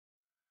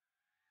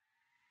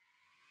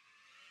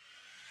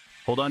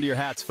Hold on to your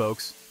hats,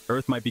 folks.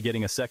 Earth might be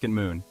getting a second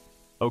moon.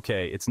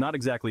 Okay, it's not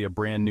exactly a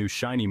brand new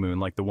shiny moon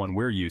like the one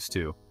we're used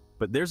to,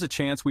 but there's a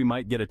chance we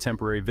might get a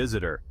temporary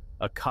visitor,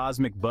 a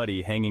cosmic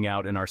buddy hanging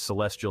out in our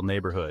celestial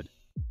neighborhood.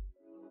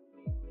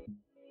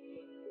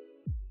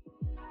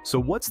 So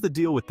what's the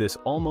deal with this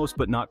almost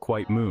but not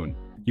quite moon?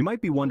 You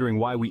might be wondering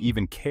why we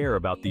even care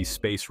about these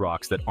space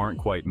rocks that aren't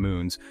quite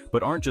moons,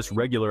 but aren't just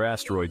regular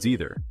asteroids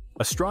either.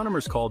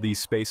 Astronomers call these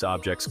space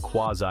objects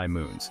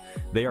quasi-moons.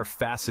 They are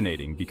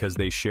fascinating because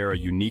they share a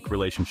unique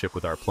relationship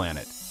with our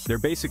planet. They're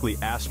basically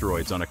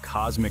asteroids on a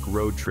cosmic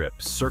road trip,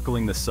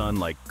 circling the sun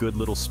like good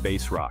little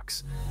space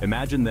rocks.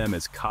 Imagine them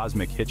as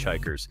cosmic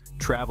hitchhikers,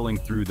 traveling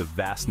through the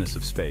vastness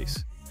of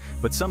space.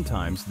 But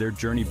sometimes their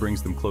journey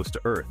brings them close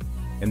to Earth,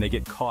 and they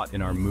get caught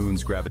in our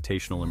moon's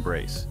gravitational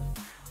embrace.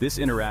 This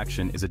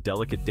interaction is a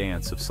delicate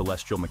dance of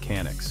celestial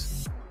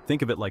mechanics.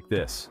 Think of it like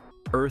this.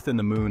 Earth and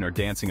the moon are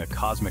dancing a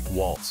cosmic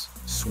waltz,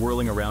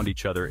 swirling around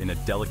each other in a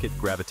delicate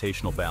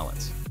gravitational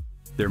balance.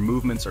 Their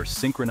movements are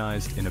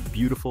synchronized in a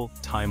beautiful,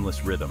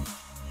 timeless rhythm.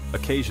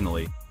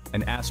 Occasionally,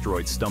 an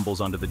asteroid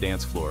stumbles onto the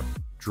dance floor,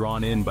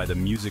 drawn in by the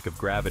music of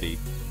gravity.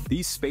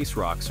 These space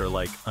rocks are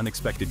like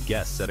unexpected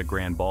guests at a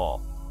grand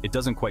ball. It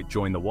doesn't quite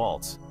join the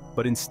waltz,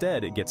 but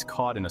instead it gets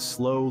caught in a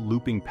slow,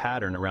 looping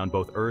pattern around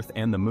both Earth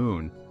and the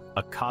moon,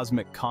 a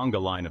cosmic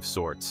conga line of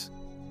sorts.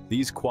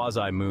 These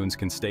quasi-moons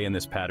can stay in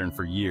this pattern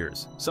for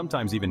years,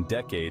 sometimes even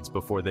decades,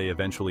 before they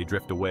eventually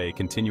drift away,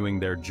 continuing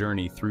their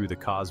journey through the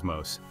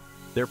cosmos.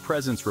 Their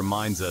presence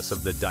reminds us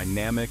of the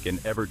dynamic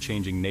and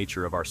ever-changing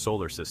nature of our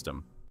solar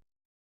system.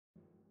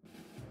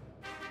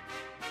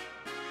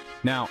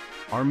 Now,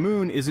 our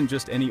moon isn't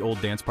just any old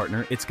dance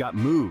partner, it's got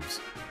moves.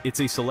 It's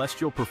a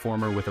celestial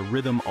performer with a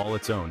rhythm all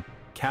its own,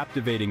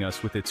 captivating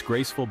us with its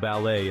graceful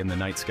ballet in the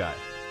night sky.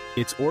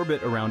 Its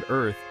orbit around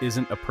Earth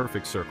isn't a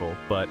perfect circle,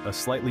 but a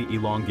slightly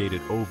elongated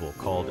oval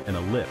called an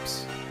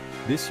ellipse.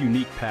 This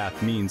unique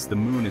path means the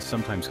moon is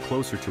sometimes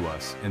closer to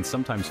us and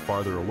sometimes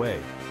farther away,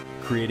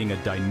 creating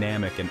a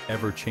dynamic and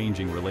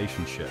ever-changing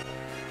relationship.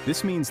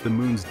 This means the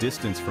moon's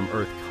distance from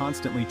Earth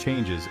constantly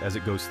changes as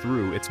it goes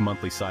through its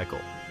monthly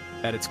cycle.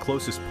 At its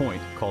closest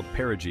point, called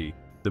perigee,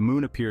 the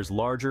moon appears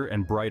larger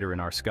and brighter in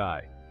our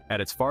sky.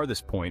 At its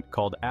farthest point,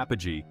 called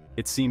apogee,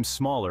 it seems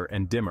smaller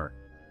and dimmer.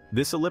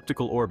 This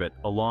elliptical orbit,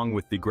 along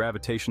with the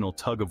gravitational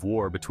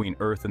tug-of-war between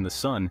Earth and the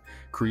Sun,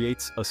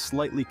 creates a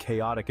slightly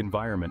chaotic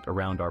environment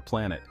around our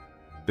planet.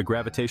 The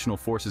gravitational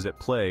forces at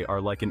play are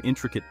like an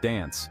intricate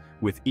dance,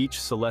 with each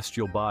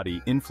celestial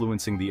body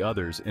influencing the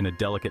others in a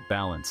delicate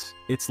balance.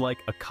 It's like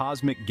a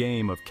cosmic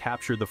game of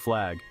capture the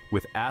flag,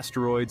 with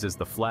asteroids as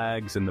the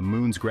flags and the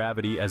moon's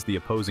gravity as the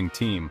opposing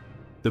team.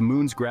 The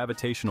moon's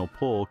gravitational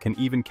pull can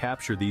even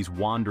capture these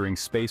wandering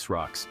space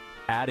rocks,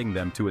 adding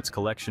them to its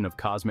collection of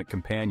cosmic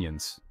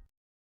companions.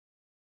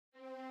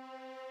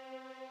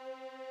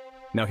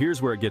 Now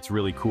here's where it gets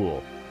really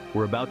cool.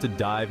 We're about to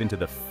dive into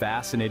the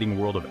fascinating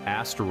world of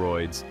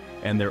asteroids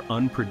and their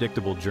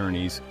unpredictable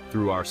journeys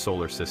through our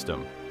solar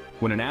system.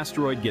 When an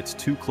asteroid gets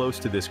too close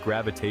to this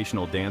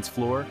gravitational dance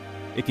floor,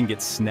 it can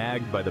get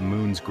snagged by the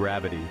moon's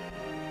gravity.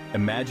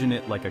 Imagine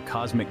it like a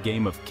cosmic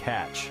game of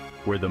catch,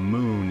 where the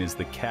moon is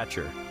the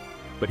catcher.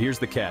 But here's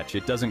the catch,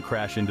 it doesn't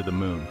crash into the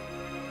moon.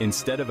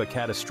 Instead of a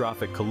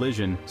catastrophic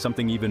collision,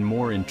 something even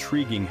more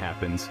intriguing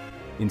happens.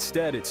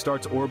 Instead, it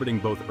starts orbiting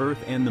both Earth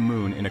and the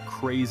moon in a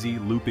crazy,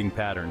 looping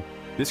pattern.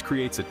 This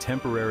creates a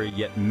temporary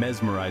yet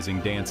mesmerizing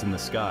dance in the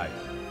sky.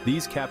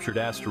 These captured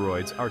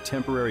asteroids, our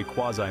temporary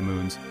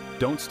quasi-moons,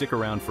 don't stick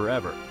around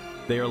forever.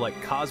 They are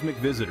like cosmic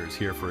visitors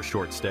here for a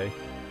short stay.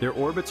 Their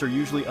orbits are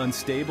usually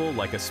unstable,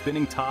 like a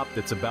spinning top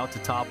that's about to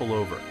topple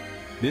over.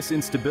 This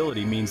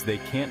instability means they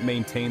can't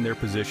maintain their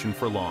position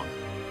for long.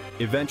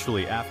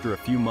 Eventually, after a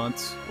few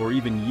months, or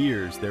even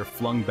years, they're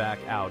flung back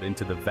out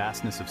into the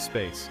vastness of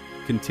space,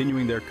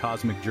 continuing their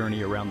cosmic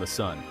journey around the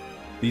sun.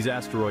 These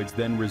asteroids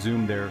then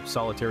resume their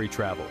solitary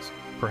travels,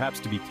 perhaps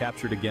to be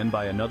captured again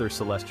by another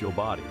celestial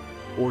body,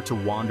 or to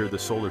wander the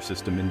solar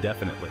system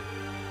indefinitely.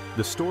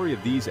 The story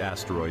of these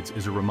asteroids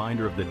is a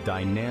reminder of the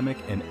dynamic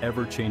and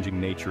ever-changing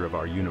nature of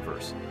our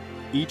universe.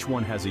 Each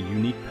one has a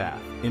unique path,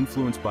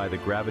 influenced by the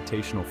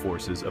gravitational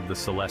forces of the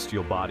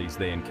celestial bodies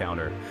they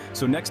encounter.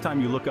 So next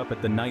time you look up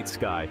at the night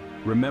sky,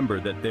 remember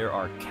that there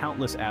are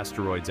countless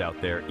asteroids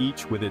out there,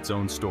 each with its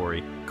own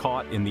story,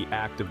 caught in the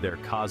act of their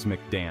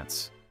cosmic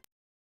dance.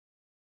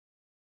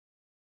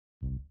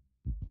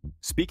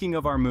 Speaking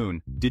of our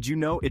moon, did you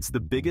know it's the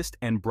biggest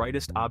and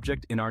brightest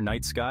object in our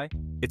night sky?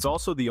 It's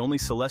also the only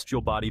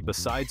celestial body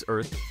besides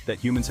Earth that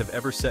humans have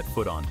ever set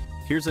foot on.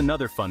 Here's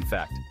another fun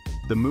fact.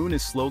 The moon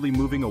is slowly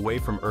moving away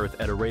from Earth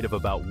at a rate of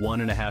about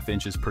 1.5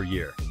 inches per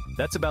year.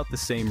 That's about the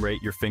same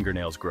rate your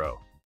fingernails grow.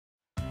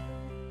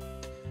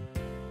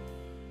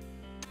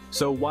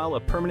 So while a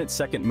permanent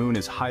second moon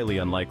is highly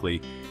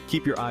unlikely,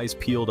 keep your eyes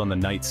peeled on the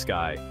night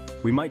sky.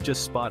 We might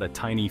just spot a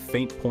tiny,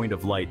 faint point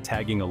of light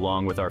tagging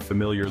along with our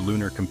familiar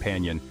lunar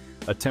companion,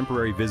 a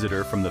temporary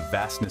visitor from the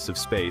vastness of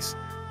space,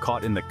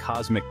 caught in the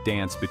cosmic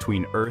dance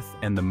between Earth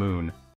and the moon.